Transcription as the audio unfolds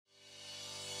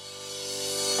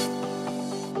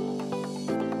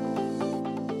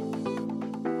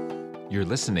You're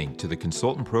listening to the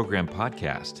Consultant Program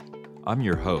Podcast. I'm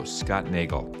your host, Scott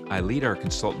Nagel. I lead our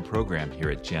consultant program here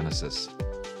at Genesys.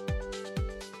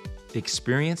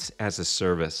 Experience as a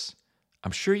service.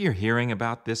 I'm sure you're hearing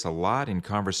about this a lot in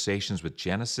conversations with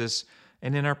Genesys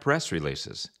and in our press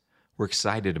releases. We're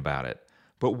excited about it.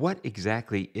 But what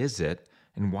exactly is it,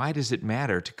 and why does it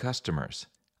matter to customers?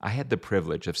 I had the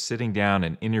privilege of sitting down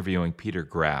and interviewing Peter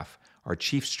Graff, our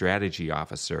Chief Strategy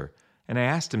Officer, and I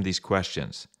asked him these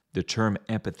questions. The term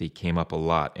empathy came up a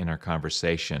lot in our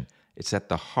conversation. It's at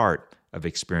the heart of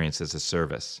experience as a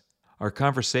service. Our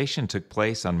conversation took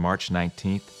place on March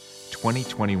 19th,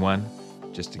 2021.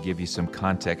 Just to give you some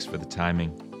context for the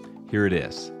timing, here it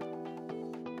is.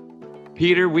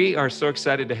 Peter, we are so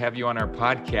excited to have you on our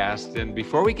podcast. And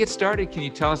before we get started, can you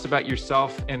tell us about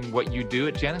yourself and what you do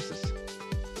at Genesys?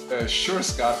 Sure,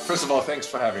 Scott. First of all, thanks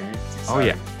for having me. Oh,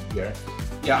 yeah.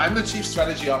 Yeah, I'm the Chief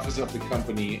Strategy Officer of the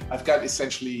company. I've got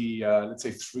essentially, let's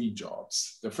say, three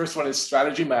jobs. The first one is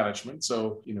strategy management.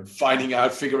 So,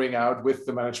 figuring out with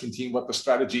the management team what the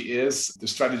strategy is, the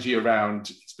strategy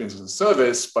around experience as a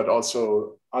service, but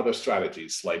also other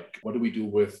strategies like what do we do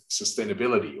with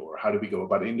sustainability, or how do we go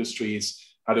about industries,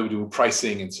 how do we do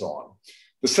pricing, and so on.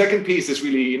 The second piece is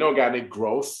really inorganic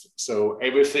growth. So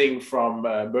everything from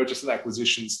mergers and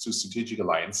acquisitions to strategic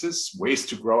alliances, ways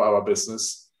to grow our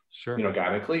business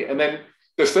inorganically. And then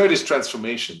the third is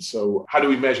transformation. So how do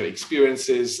we measure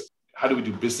experiences? How do we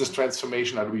do business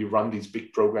transformation? How do we run these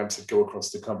big programs that go across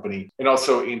the company? And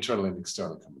also internal and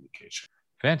external communication.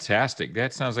 Fantastic.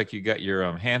 That sounds like you got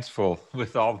your hands full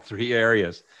with all three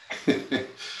areas.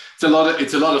 It's a lot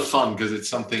of fun because it's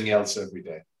something else every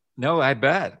day. No, I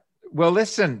bet. Well,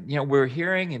 listen, we're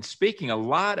hearing and speaking a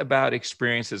lot about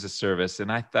experience as a service,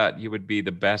 and I thought you would be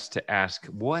the best to ask,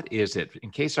 what is it? In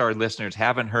case our listeners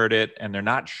haven't heard it and they're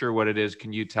not sure what it is,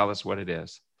 can you tell us what it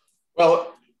is?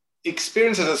 Well,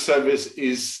 experience as a service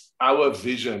is our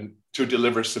vision to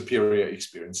deliver superior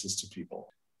experiences to people.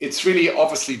 It's really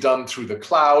obviously done through the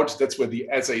cloud. That's where the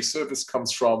as a service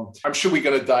comes from. I'm sure we're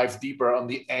going to dive deeper on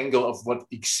the angle of what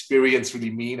experience really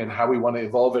mean and how we want to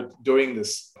evolve it during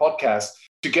this podcast.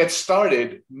 To get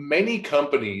started, many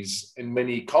companies and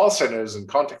many call centers and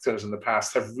contact centers in the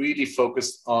past have really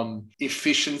focused on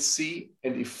efficiency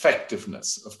and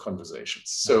effectiveness of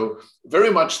conversations. So very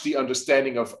much the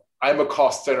understanding of I'm a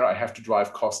cost center, I have to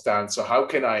drive costs down. So how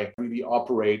can I really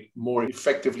operate more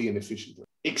effectively and efficiently?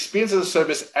 Experience as a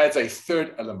service adds a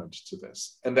third element to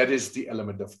this, and that is the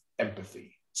element of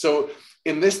empathy. So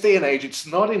in this day and age, it's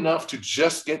not enough to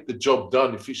just get the job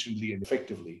done efficiently and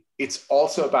effectively. It's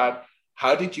also about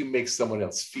how did you make someone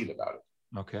else feel about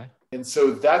it? Okay. And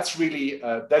so that's really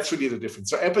the difference.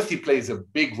 So empathy plays a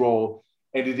big role,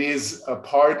 and it is a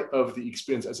part of the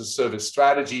experience as a service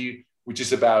strategy, which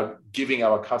is about giving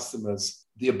our customers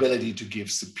the ability to give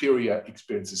superior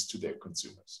experiences to their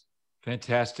consumers.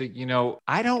 Fantastic.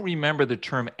 I don't remember the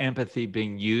term empathy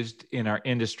being used in our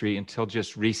industry until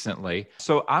just recently.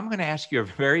 So I'm going to ask you a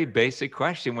very basic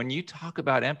question. When you talk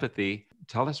about empathy,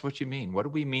 tell us what you mean. What do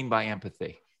we mean by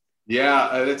empathy?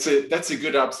 Yeah, that's a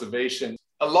good observation.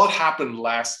 A lot happened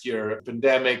last year,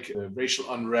 pandemic,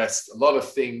 racial unrest, a lot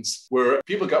of things where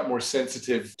people got more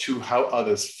sensitive to how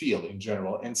others feel in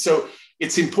general. And so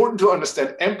it's important to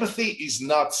understand empathy is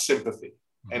not sympathy,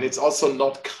 and it's also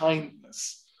not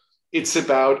kindness. It's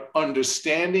about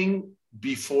understanding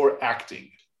before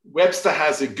acting. Webster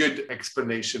has a good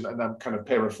explanation, and I'm kind of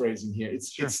paraphrasing here.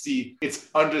 It's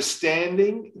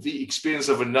understanding the experience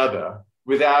of another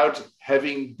without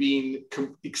having been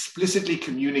explicitly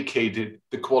communicated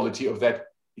the quality of that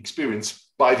experience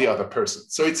by the other person.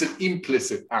 So it's an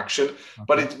implicit action,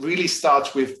 but it really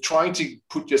starts with trying to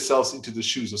put yourselves into the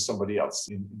shoes of somebody else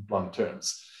in blunt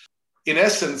terms. In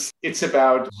essence, it's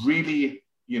about really,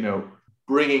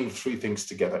 bringing three things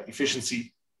together: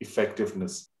 efficiency,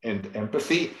 effectiveness, and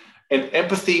empathy. And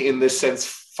empathy in this sense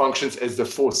functions as the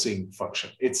forcing function.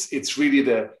 It's really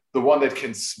the one that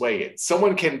can sway it.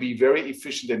 Someone can be very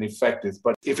efficient and effective,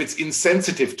 but if it's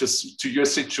insensitive to your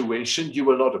situation, you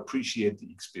will not appreciate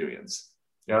the experience.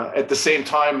 At the same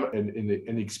time,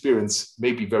 an experience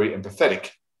may be very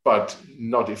empathetic, but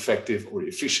not effective or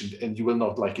efficient, and you will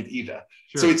not like it either.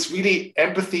 Sure. So it's really,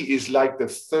 empathy is like the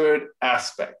third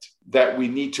aspect that we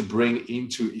need to bring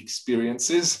into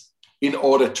experiences in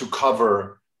order to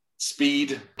cover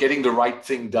speed, getting the right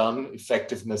thing done,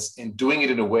 effectiveness, and doing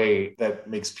it in a way that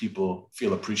makes people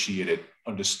feel appreciated,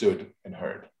 understood, and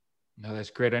heard. No, that's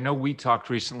great. I know we talked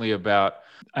recently about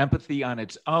empathy on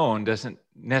its own doesn't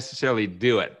necessarily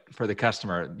do it for the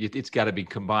customer. It's got to be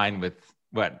combined with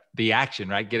the action,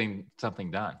 right? Getting something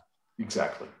done.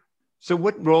 Exactly. So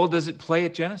what role does it play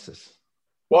at Genesys?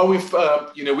 Well,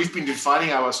 we've been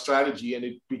defining our strategy, and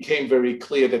it became very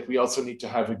clear that we also need to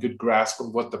have a good grasp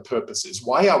on what the purpose is.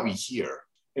 Why are we here?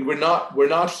 And we're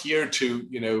not here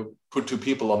to put two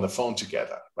people on the phone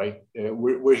together, right?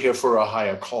 We're here for a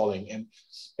higher calling,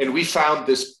 and we found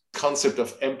this concept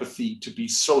of empathy to be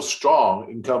so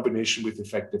strong in combination with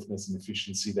effectiveness and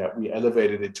efficiency that we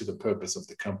elevated it to the purpose of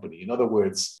the company. In other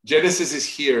words, Genesys is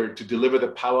here to deliver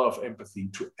the power of empathy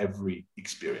to every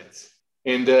experience.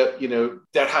 And,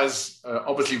 that has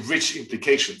obviously rich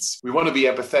implications. We want to be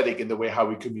empathetic in the way how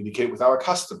we communicate with our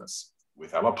customers,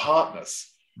 with our partners,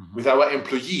 with our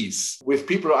employees, with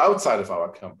people outside of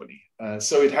our company.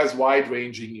 So it has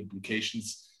wide-ranging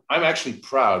implications. I'm actually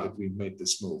proud that we've made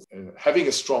this move. Having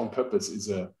a strong purpose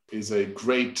is a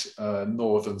great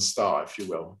northern star, if you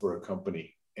will, for a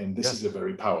company. And this is a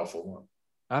very powerful one.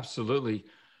 Absolutely.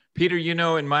 Peter,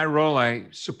 in my role, I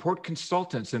support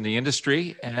consultants in the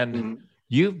industry, and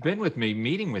you've been with me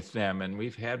meeting with them, and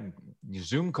we've had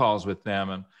Zoom calls with them.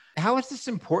 And how is this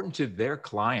important to their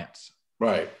clients?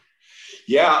 Right.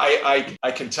 Yeah,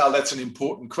 I can tell that's an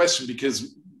important question,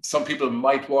 because some people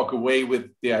might walk away with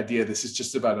the idea this is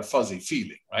just about a fuzzy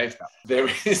feeling, right? Yeah. There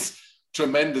is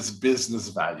tremendous business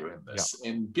value in this.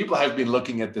 Yeah. And people have been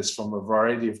looking at this from a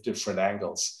variety of different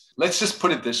angles. Let's just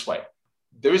put it this way.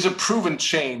 There is a proven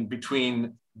chain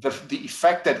between the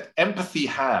effect that empathy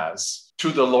has to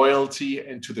the loyalty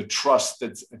and to the trust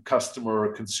that a customer or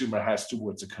a consumer has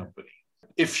towards a company.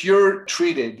 If you're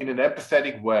treated in an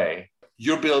empathetic way,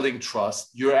 you're building trust,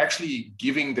 you're actually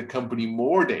giving the company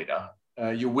more data,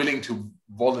 you're willing to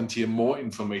volunteer more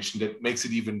information that makes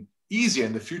it even easier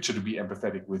in the future to be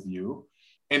empathetic with you,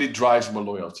 and it drives more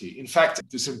loyalty. In fact,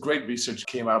 there's some great research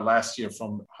came out last year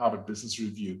from Harvard Business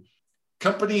Review.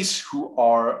 Companies who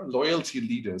are loyalty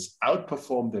leaders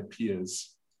outperform their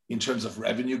peers in terms of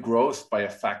revenue growth by a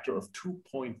factor of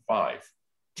 2.5. Wow.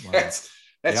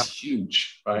 That's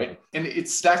huge, right? And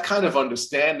it's that kind of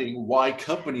understanding why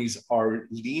companies are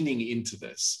leaning into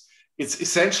this. It's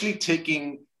essentially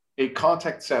taking a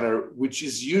contact center, which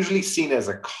is usually seen as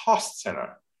a cost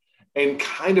center, and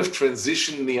kind of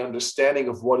transition the understanding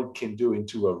of what it can do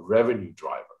into a revenue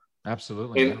driver.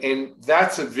 Absolutely. And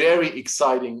that's a very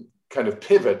exciting kind of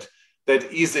pivot that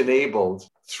is enabled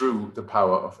through the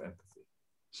power of empathy.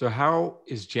 So how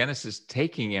is Genesys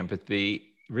taking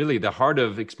empathy, really the heart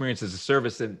of experience as a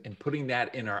service, and putting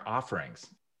that in our offerings?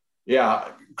 Yeah,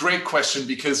 great question,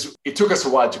 because it took us a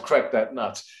while to crack that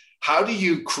nut. How do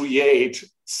you create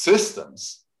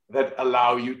systems that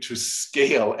allow you to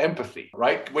scale empathy,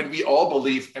 right? When we all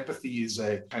believe empathy is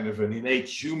a kind of an innate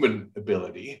human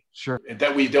ability, sure, and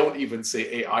that we don't even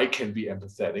say AI can be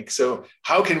empathetic. So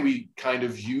how can we kind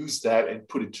of use that and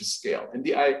put it to scale? And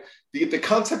the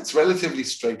concept's relatively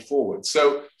straightforward.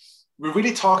 So we're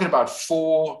really talking about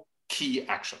 4 key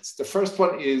actions. The first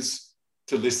one is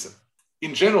to listen.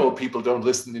 In general, people don't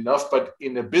listen enough, but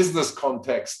in a business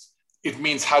context, it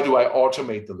means, how do I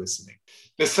automate the listening?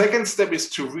 The second step is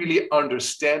to really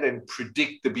understand and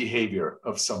predict the behavior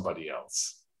of somebody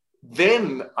else.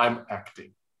 Then I'm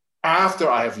acting. After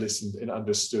I have listened and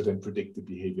understood and predict the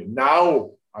behavior,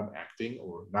 now I'm acting,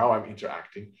 or now I'm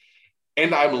interacting,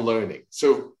 and I'm learning.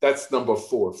 So that's number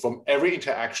 4. From every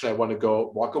interaction, I want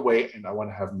to walk away, and I want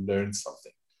to have learned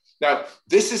something. Now,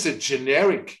 this is a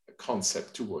generic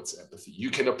concept towards empathy.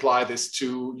 You can apply this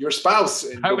to your spouse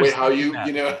and the way how you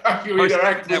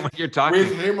interact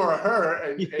with him or her,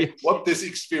 and what this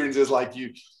experience is like.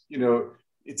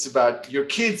 It's about your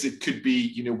kids. It could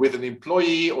be, with an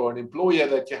employee or an employer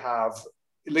that you have,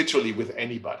 literally with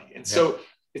anybody. And so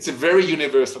it's a very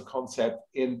universal concept,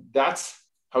 and that's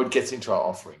how it gets into our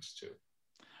offerings too.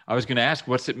 I was going to ask,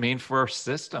 what's it mean for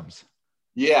systems?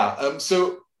 Yeah.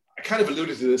 So I kind of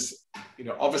alluded to this.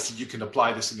 Obviously you can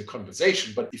apply this in the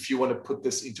conversation, but if you want to put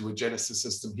this into a Genesys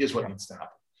system, here's what needs to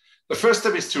happen. The first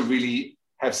step is to really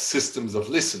have systems of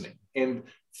listening. And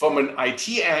from an IT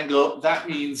angle, that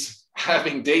means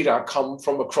having data come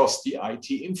from across the IT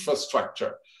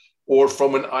infrastructure or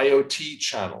from an IoT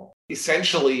channel.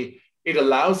 Essentially, it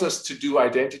allows us to do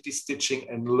identity stitching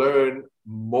and learn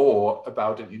more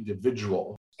about an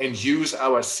individual, and use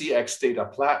our CX data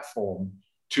platform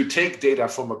to take data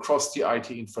from across the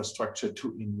IT infrastructure,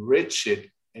 to enrich it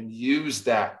and use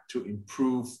that to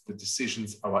improve the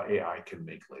decisions our AI can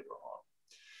make later on.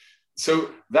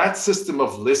 So that system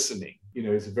of listening,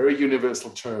 is a very universal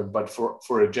term, but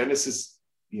for a Genesys,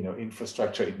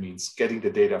 infrastructure, it means getting the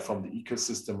data from the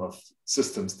ecosystem of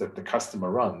systems that the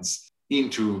customer runs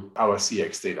into our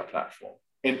CX data platform.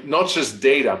 And not just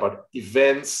data, but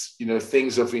events,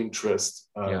 things of interest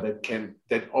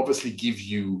that obviously give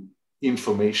you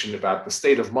information about the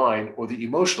state of mind or the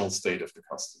emotional state of the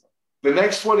customer. The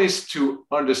next one is to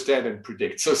understand and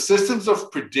predict. So systems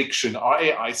of prediction are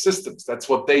AI systems. That's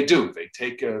what they do. They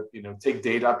take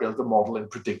data, build a model, and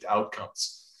predict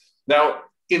outcomes. Now,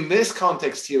 in this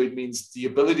context here, it means the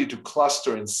ability to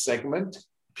cluster and segment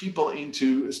people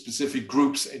into specific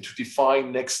groups and to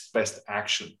define next best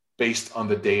action based on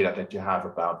the data that you have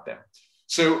about them.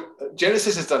 So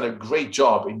Genesys has done a great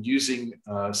job in using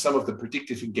some of the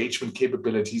predictive engagement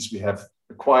capabilities we have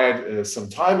acquired some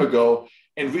time ago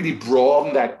and really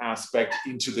broaden that aspect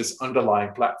into this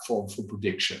underlying platform for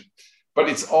prediction. But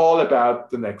it's all about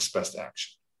the next best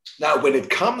action. Now, when it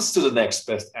comes to the next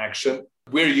best action,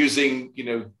 we're using,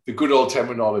 the good old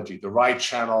terminology, the right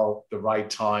channel, the right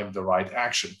time, the right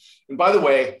action. And by the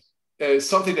way,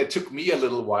 something that took me a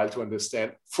little while to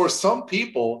understand, for some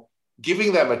people,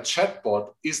 giving them a chatbot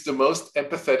is the most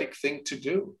empathetic thing to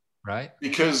do. Right.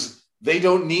 Because they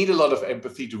don't need a lot of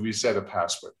empathy to reset a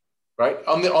password. Right.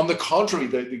 On the contrary,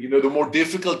 the more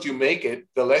difficult you make it,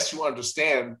 the less you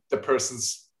understand the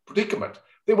person's predicament.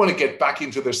 They want to get back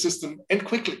into their system and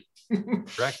quickly.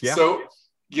 Correct. Yeah. So,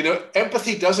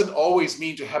 empathy doesn't always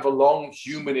mean to have a long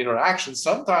human interaction.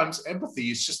 Sometimes empathy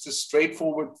is just a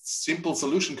straightforward, simple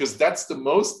solution because that's the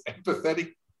most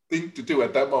empathetic thing to do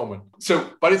at that moment. So,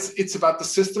 but it's about the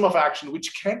system of action,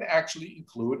 which can actually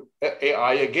include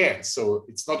AI again. So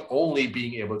it's not only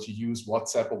being able to use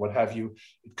WhatsApp or what have you.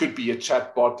 It could be a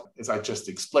chatbot, as I just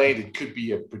explained. It could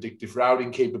be a predictive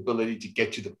routing capability to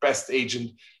get you the best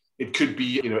agent. It could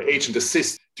be, agent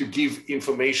assist to give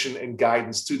information and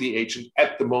guidance to the agent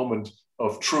at the moment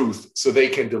of truth so they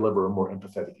can deliver a more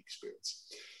empathetic experience.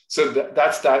 So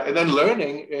that's that. And then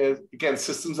learning, again,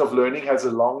 systems of learning has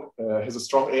a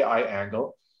strong AI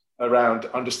angle around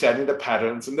understanding the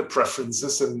patterns and the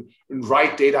preferences and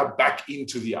write data back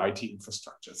into the IT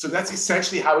infrastructure. So that's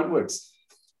essentially how it works.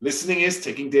 Listening is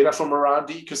taking data from around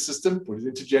the ecosystem, put it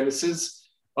into Genesys.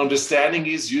 Understanding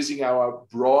is using our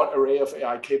broad array of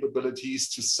AI capabilities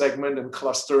to segment and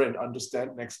cluster and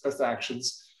understand next best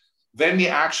actions. Then the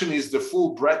action is the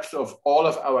full breadth of all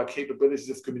of our capabilities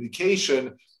of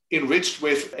communication enriched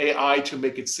with AI to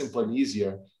make it simpler and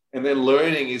easier. And then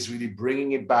learning is really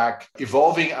bringing it back,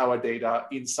 evolving our data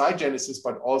inside Genesys,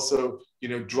 but also,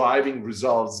 driving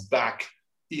results back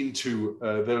into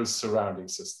those surrounding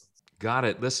systems. Got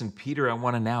it. Listen, Peter, I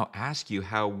want to now ask you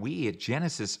how we at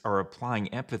Genesys are applying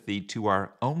empathy to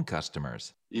our own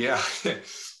customers. Yeah,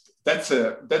 that's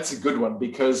a good one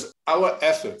because our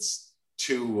efforts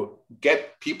to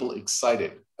get people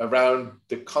excited around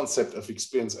the concept of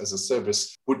experience as a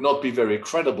service would not be very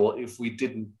credible if we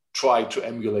didn't try to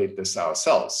emulate this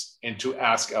ourselves and to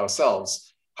ask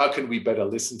ourselves, how can we better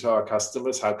listen to our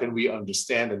customers? How can we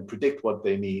understand and predict what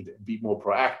they need and be more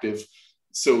proactive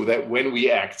so that when we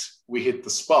act, we hit the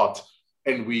spot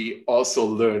and we also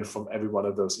learn from every one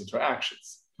of those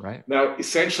interactions. Right. Now,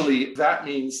 essentially, that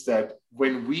means that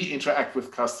when we interact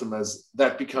with customers,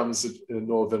 that becomes a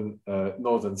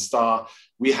northern star.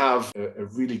 We have a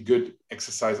really good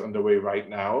exercise underway right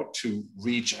now to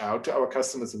reach out to our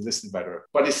customers and listen better.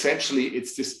 But essentially,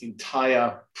 it's this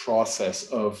entire process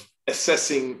of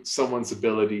assessing someone's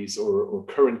abilities or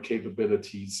current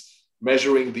capabilities,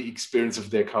 measuring the experience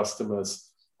of their customers,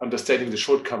 understanding the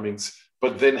shortcomings,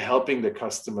 but then helping the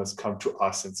customers come to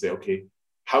us and say, okay,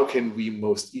 how can we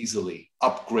most easily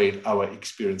upgrade our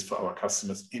experience for our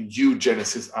customers? And you,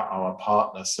 Genesys, are our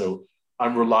partner. So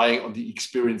I'm relying on the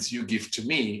experience you give to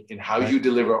me and how you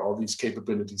deliver all these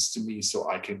capabilities to me so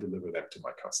I can deliver them to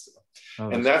my customer.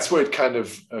 And that's where it kind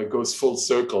of goes full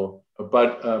circle.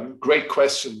 But great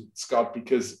question, Scott,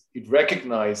 because it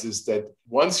recognizes that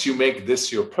once you make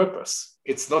this your purpose,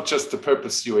 it's not just the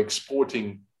purpose you're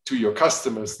exporting to your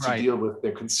customers to deal with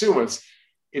their consumers.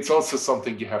 It's also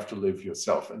something you have to live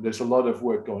yourself. And there's a lot of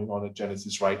work going on at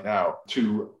Genesys right now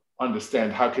to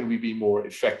understand how can we be more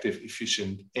effective,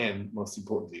 efficient, and most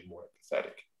importantly, more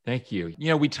empathetic. Thank you.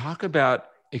 We talk about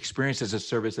experience as a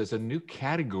service as a new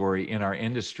category in our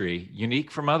industry, unique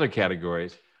from other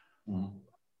categories.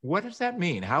 What does that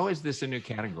mean? How is this a new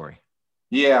category?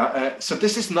 Yeah, so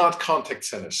this is not contact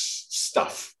center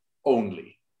stuff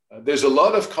only. There's a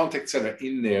lot of contact center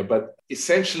in there, but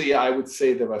essentially I would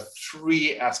say there are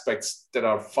three aspects that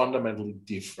are fundamentally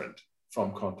different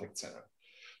from contact center.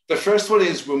 The first one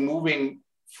is we're moving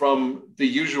from the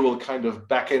usual kind of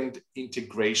backend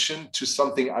integration to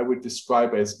something I would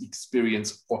describe as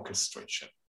experience orchestration.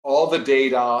 All the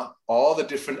data, all the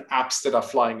different apps that are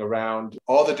flying around,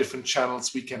 all the different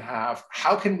channels we can have,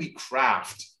 how can we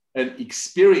craft an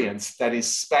experience that is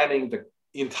spanning the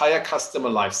entire customer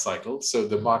lifecycle, so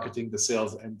the marketing, the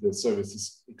sales, and the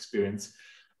services experience,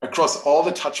 across all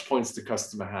the touch points the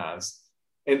customer has.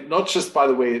 And not just, by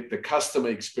the way, the customer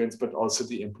experience, but also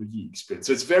the employee experience.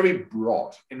 So it's very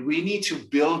broad. And we need to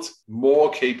build more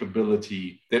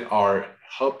capability that are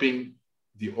helping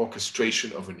the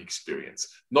orchestration of an experience,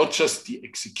 not just the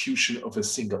execution of a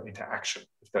single interaction,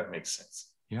 if that makes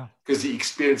sense. Yeah. Because the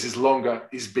experience is longer,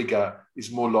 is bigger, is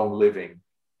more long living.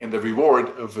 And the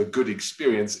reward of a good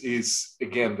experience is,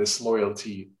 again, this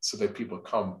loyalty so that people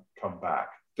come back.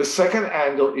 The second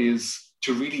angle is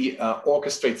to really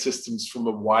orchestrate systems from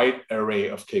a wide array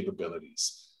of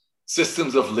capabilities.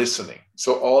 Systems of listening,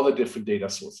 so all the different data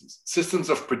sources. Systems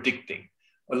of predicting,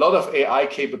 a lot of AI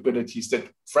capabilities that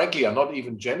frankly are not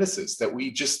even Genesys, that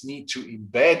we just need to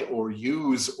embed or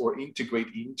use or integrate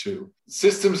into.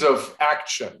 Systems of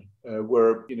action,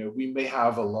 where we may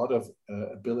have a lot of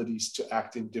abilities to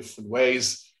act in different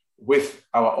ways with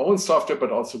our own software,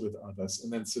 but also with others.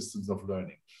 And then systems of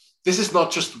learning. This is not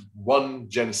just one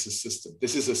Genesys system.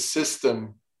 This is a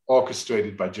system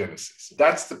orchestrated by Genesys.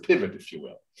 That's the pivot, if you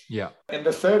will. Yeah. And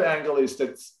the third angle is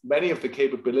that many of the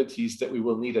capabilities that we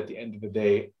will need at the end of the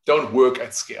day don't work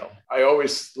at scale. I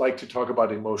always like to talk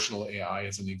about emotional AI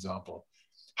as an example.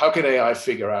 How can AI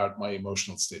figure out my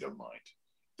emotional state of mind?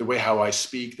 The way how I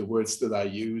speak, the words that I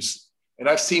use. And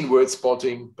I've seen word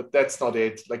spotting, but that's not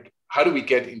it. Like, how do we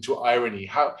get into irony?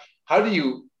 How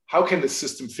can the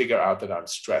system figure out that I'm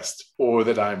stressed or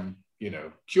that I'm,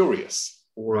 curious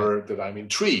or that I'm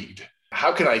intrigued?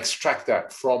 How can I extract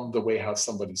that from the way how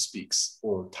somebody speaks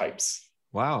or types?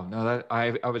 Wow. No,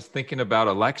 I was thinking about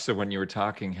Alexa when you were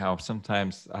talking, how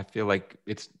sometimes I feel like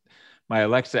my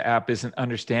Alexa app isn't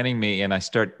understanding me and I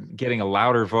start getting a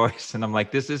louder voice and I'm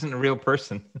like, this isn't a real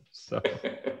person. So.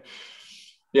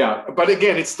 Yeah, but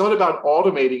again, it's not about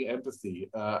automating empathy.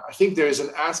 I think there is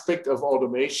an aspect of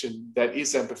automation that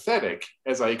is empathetic,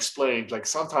 as I explained. Like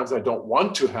sometimes I don't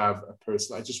want to have a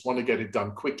person. I just want to get it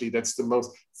done quickly. It's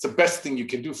the best thing you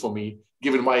can do for me,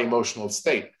 given my emotional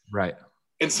state. Right.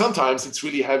 And sometimes it's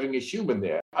really having a human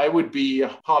there. I would be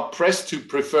hard pressed to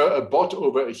prefer a bot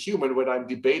over a human when I'm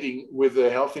debating with the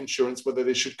health insurance whether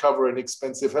they should cover an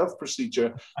expensive health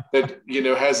procedure that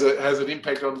has an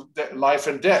impact on life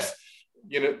and death.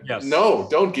 Yes. No,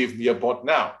 don't give me a bot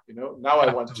now. Now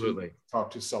I want Absolutely. to talk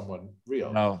to someone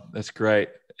real. No, that's great.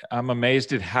 I'm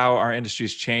amazed at how our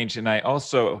industry's changed. And I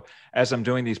also, as I'm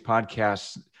doing these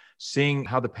podcasts, seeing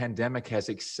how the pandemic has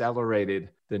accelerated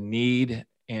the need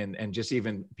and just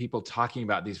even people talking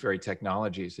about these very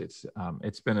technologies. It's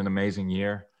been an amazing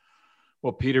year.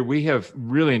 Well, Peter, we have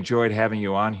really enjoyed having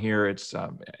you on here. It's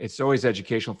always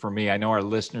educational for me. I know our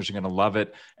listeners are going to love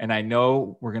it, and I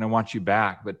know we're going to want you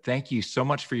back. But thank you so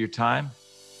much for your time.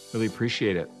 Really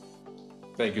appreciate it.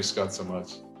 Thank you, Scott, so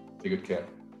much. Take good care.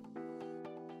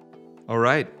 All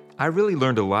right. I really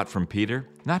learned a lot from Peter,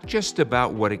 not just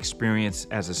about what experience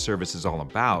as a service is all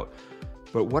about,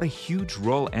 but what a huge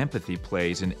role empathy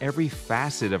plays in every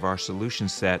facet of our solution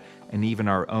set and even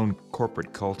our own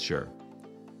corporate culture.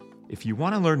 If you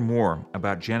want to learn more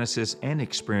about Genesys and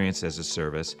Experience as a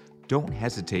Service, don't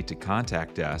hesitate to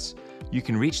contact us. You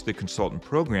can reach the consultant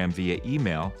program via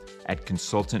email at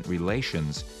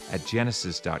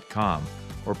consultantrelations@genesys.com,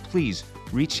 or please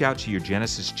reach out to your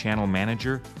Genesys channel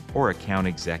manager or account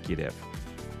executive.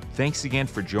 Thanks again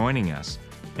for joining us,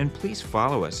 and please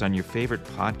follow us on your favorite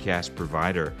podcast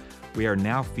provider. We are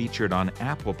now featured on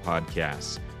Apple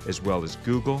Podcasts, as well as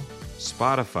Google,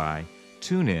 Spotify,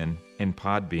 TuneIn, and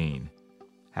Podbean.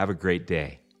 Have a great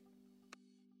day.